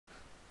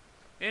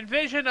A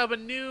vision of a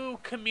new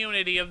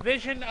community, a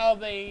vision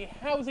of a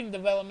housing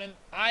development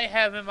I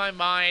have in my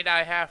mind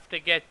I have to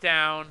get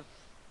down.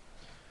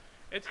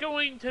 It's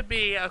going to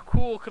be a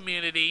cool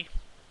community.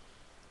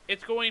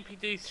 It's going to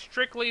be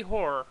strictly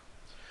horror.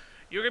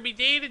 You're going to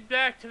be dated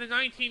back to the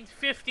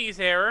 1950s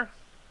era.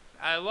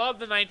 I love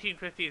the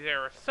 1950s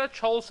era.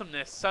 Such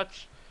wholesomeness,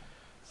 such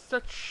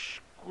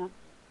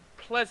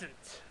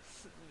pleasant,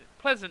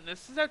 pleasantness,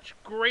 such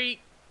great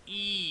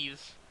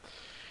ease.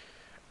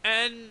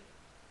 And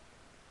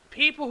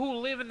people who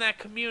live in that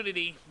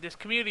community, this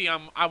community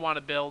I want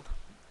to build,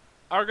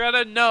 are going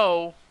to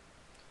know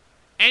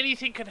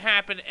anything can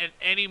happen at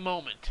any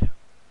moment.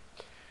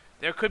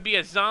 There could be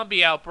a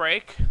zombie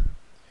outbreak.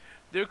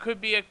 There could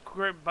be a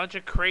bunch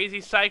of crazy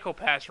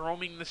psychopaths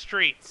roaming the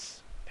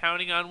streets,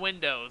 pounding on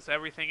windows,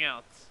 everything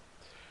else.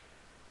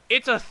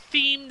 It's a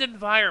themed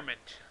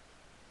environment.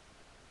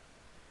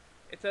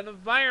 It's an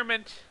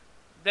environment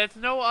that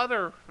no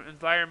other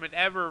environment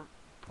ever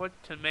put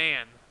to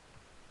man.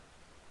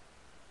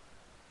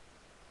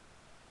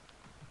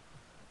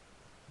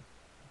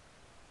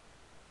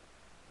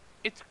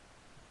 It's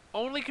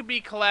only could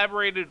be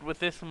collaborated with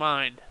this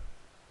mind.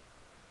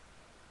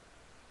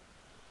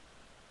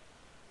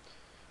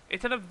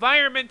 It's an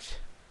environment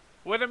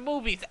where the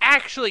movies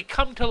actually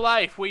come to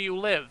life where you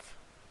live.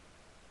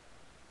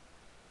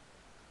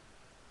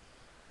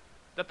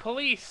 The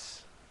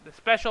police, the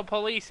special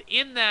police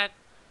in that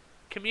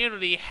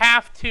community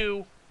have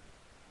to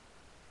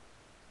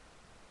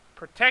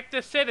protect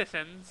the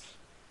citizens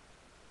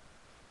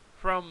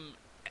from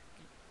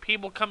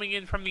people coming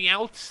in from the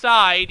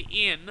outside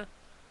in,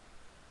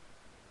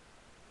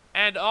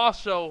 and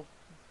also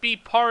be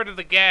part of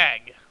the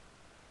gag.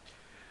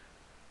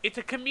 It's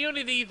a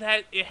community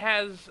that it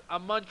has a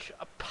much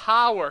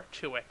power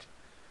to it.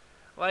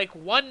 Like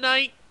one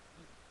night,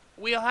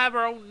 we'll have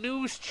our own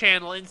news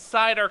channel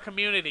inside our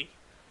community.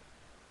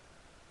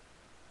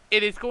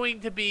 It is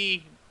going to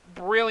be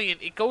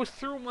brilliant. It goes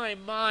through my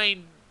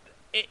mind.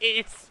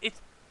 It's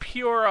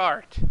pure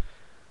art.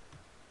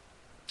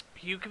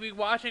 You could be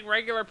watching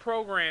regular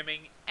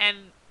programming, and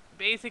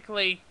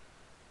basically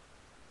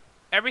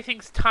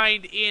everything's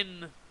tied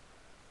in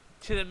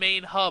to the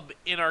main hub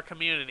in our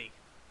community.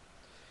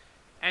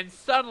 And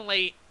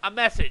suddenly, a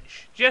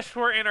message just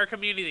for in our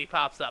community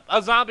pops up.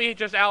 A zombie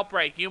just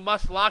outbreak. You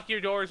must lock your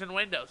doors and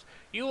windows.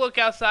 You look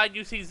outside,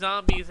 you see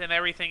zombies and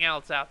everything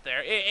else out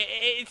there.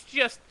 It's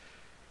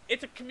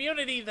a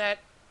community that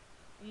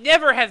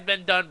never has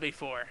been done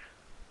before.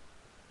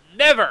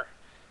 Never.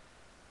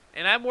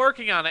 And I'm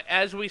working on it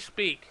as we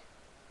speak.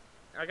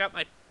 I got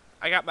my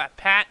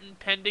patent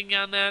pending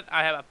on that.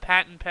 I have a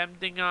patent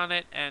pending on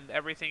it and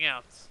everything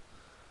else.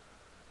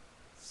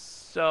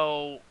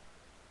 So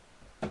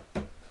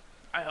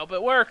I hope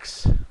it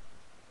works.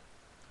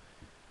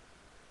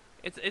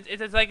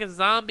 It's like a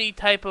zombie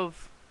type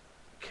of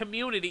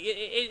community.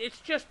 It's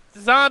just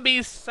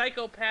zombies,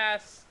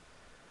 psychopaths,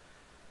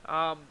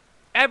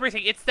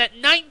 everything. It's that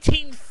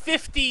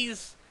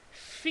 1950s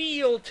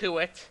feel to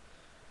it,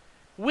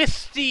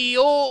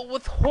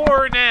 with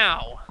horror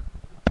now.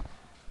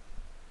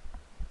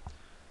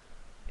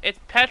 It's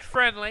pet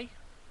friendly.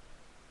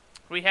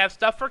 We have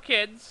stuff for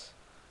kids.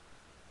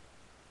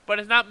 But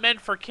it's not meant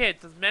for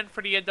kids. It's meant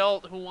for the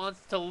adult who wants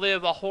to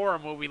live a horror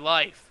movie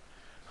life.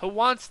 Who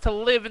wants to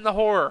live in the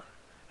horror.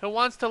 Who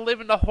wants to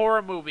live in the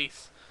horror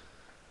movies.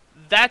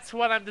 That's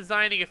what I'm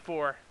designing it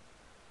for.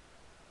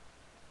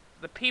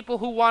 The people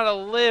who want to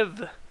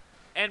live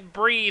and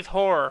breathe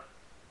horror.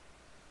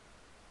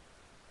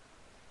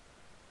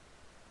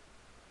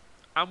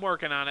 I'm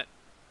working on it.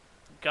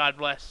 God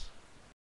bless.